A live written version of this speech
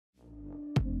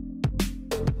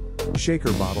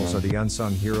Shaker bottles are the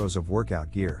unsung heroes of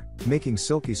workout gear, making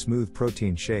silky smooth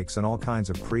protein shakes and all kinds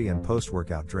of pre- and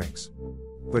post-workout drinks.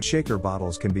 But shaker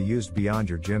bottles can be used beyond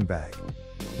your gym bag.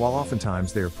 While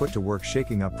oftentimes they are put to work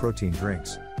shaking up protein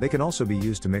drinks, they can also be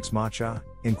used to mix matcha,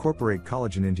 incorporate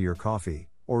collagen into your coffee,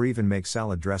 or even make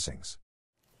salad dressings.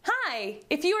 Hi!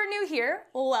 If you are new here,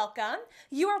 welcome.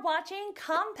 You are watching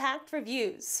Compact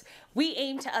Reviews. We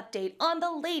aim to update on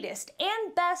the latest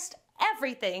and best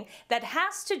everything that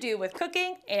has to do with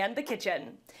cooking and the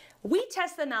kitchen. We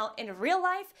test them out in real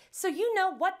life so you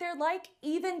know what they're like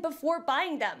even before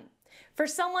buying them. For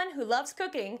someone who loves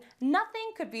cooking,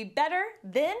 nothing could be better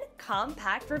than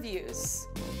Compact Reviews.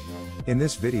 In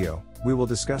this video, we will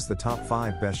discuss the top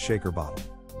 5 best shaker bottle.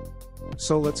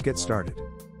 So let's get started.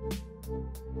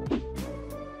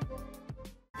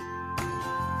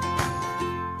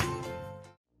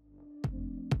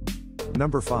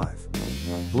 Number 5.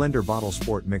 BlenderBottle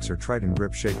SportMixer Triton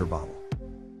Grip Shaker Bottle.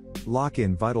 Lock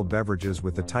in vital beverages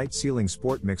with the tight sealing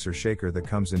SportMixer shaker that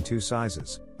comes in 2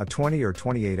 sizes, a 20 or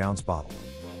 28 ounce bottle.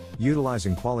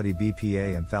 Utilizing quality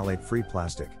BPA and phthalate-free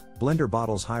plastic,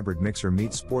 BlenderBottle's hybrid mixer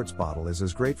meets sports bottle is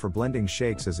as great for blending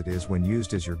shakes as it is when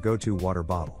used as your go-to water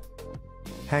bottle.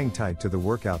 Hang tight to the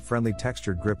workout-friendly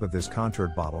textured grip of this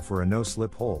contoured bottle for a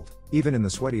no-slip hold, even in the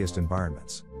sweatiest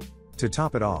environments. To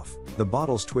top it off, the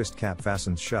bottle's twist cap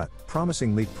fastens shut,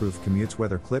 promising leak-proof commutes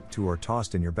whether clipped to or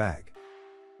tossed in your bag.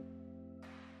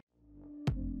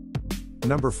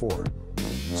 Number 4.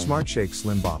 Smartshake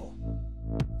Slim Bottle.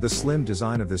 The slim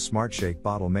design of this Smartshake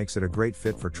bottle makes it a great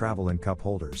fit for travel and cup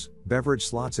holders, beverage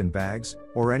slots in bags,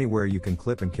 or anywhere you can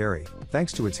clip and carry,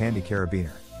 thanks to its handy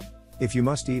carabiner. If you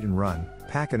must eat and run,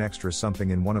 pack an extra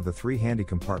something in one of the 3 handy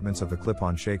compartments of the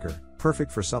clip-on shaker,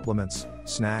 perfect for supplements,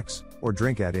 snacks, or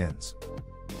drink add-ins.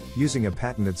 Using a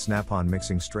patented snap-on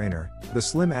mixing strainer, the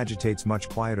Slim agitates much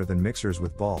quieter than mixers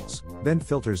with balls, then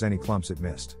filters any clumps it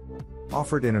missed.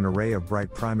 Offered in an array of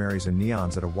bright primaries and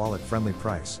neons at a wallet-friendly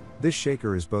price, this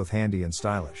shaker is both handy and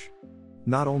stylish.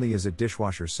 Not only is it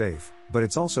dishwasher safe, but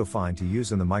it's also fine to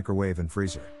use in the microwave and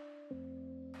freezer.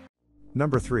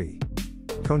 Number 3.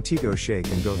 Contigo Shake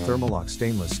Go Thermalock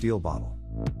Stainless Steel Bottle.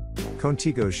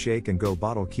 Contigo's Shake Go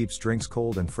bottle keeps drinks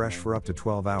cold and fresh for up to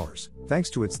 12 hours, thanks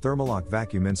to its Thermalock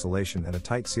vacuum insulation and a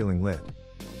tight sealing lid.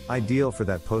 Ideal for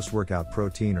that post-workout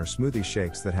protein or smoothie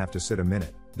shakes that have to sit a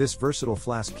minute, this versatile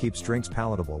flask keeps drinks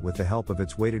palatable with the help of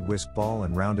its weighted whisk ball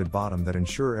and rounded bottom that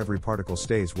ensure every particle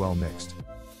stays well mixed.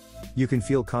 You can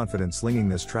feel confident slinging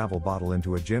this travel bottle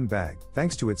into a gym bag,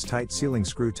 thanks to its tight sealing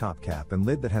screw top cap and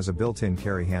lid that has a built-in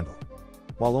carry handle.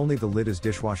 While only the lid is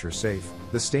dishwasher safe,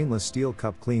 the stainless steel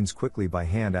cup cleans quickly by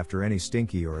hand after any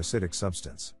stinky or acidic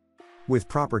substance. With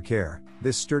proper care,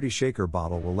 this sturdy shaker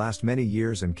bottle will last many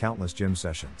years and countless gym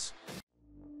sessions.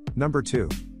 Number 2.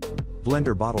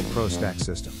 BlenderBottle Pro Stack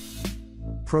System.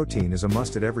 Protein is a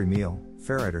must at every meal,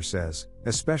 Fairwriter says,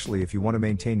 especially if you want to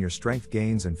maintain your strength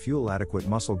gains and fuel adequate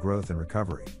muscle growth and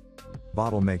recovery.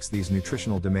 Bottle makes these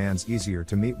nutritional demands easier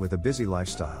to meet with a busy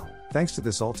lifestyle, thanks to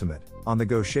this ultimate,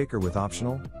 on-the-go shaker with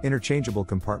optional, interchangeable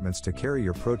compartments to carry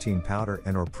your protein powder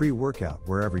and/or pre-workout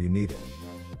wherever you need it.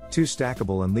 2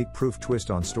 stackable and leak-proof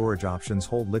twist-on storage options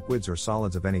hold liquids or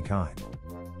solids of any kind.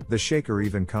 The shaker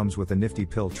even comes with a nifty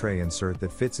pill tray insert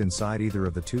that fits inside either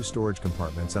of the 2 storage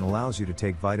compartments and allows you to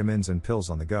take vitamins and pills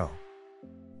on the go.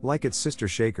 Like its sister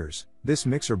shakers, this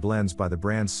mixer blends by the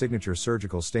brand's signature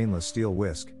surgical stainless steel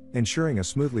whisk, ensuring a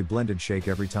smoothly blended shake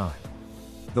every time.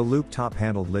 The loop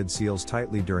top-handled lid seals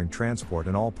tightly during transport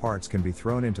and all parts can be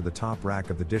thrown into the top rack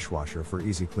of the dishwasher for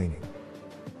easy cleaning.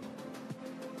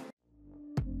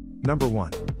 Number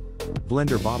 1.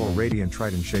 BlenderBottle Radian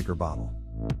Triton Shaker Bottle.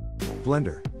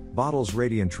 BlenderBottle's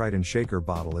Radian Triton Shaker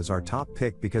Bottle is our top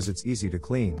pick because it's easy to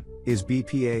clean, is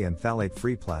BPA and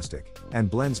phthalate-free plastic,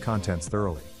 and blends contents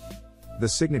thoroughly. The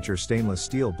signature stainless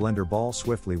steel blender ball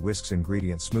swiftly whisks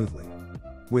ingredients smoothly.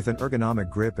 With an ergonomic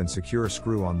grip and secure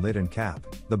screw-on lid and cap,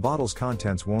 the bottle's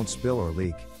contents won't spill or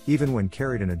leak, even when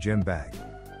carried in a gym bag.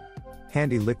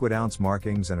 Handy liquid ounce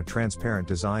markings and a transparent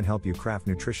design help you craft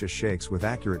nutritious shakes with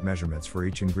accurate measurements for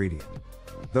each ingredient.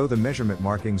 Though the measurement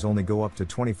markings only go up to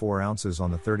 24 ounces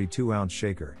on the 32-ounce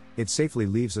shaker, it safely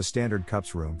leaves a standard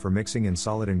cup's room for mixing in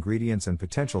solid ingredients and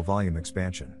potential volume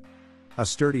expansion. A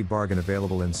sturdy bargain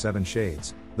available in 7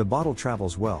 shades, the bottle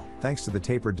travels well, thanks to the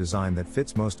tapered design that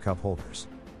fits most cup holders.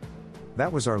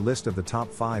 That was our list of the top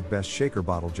 5 best shaker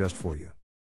bottle just for you.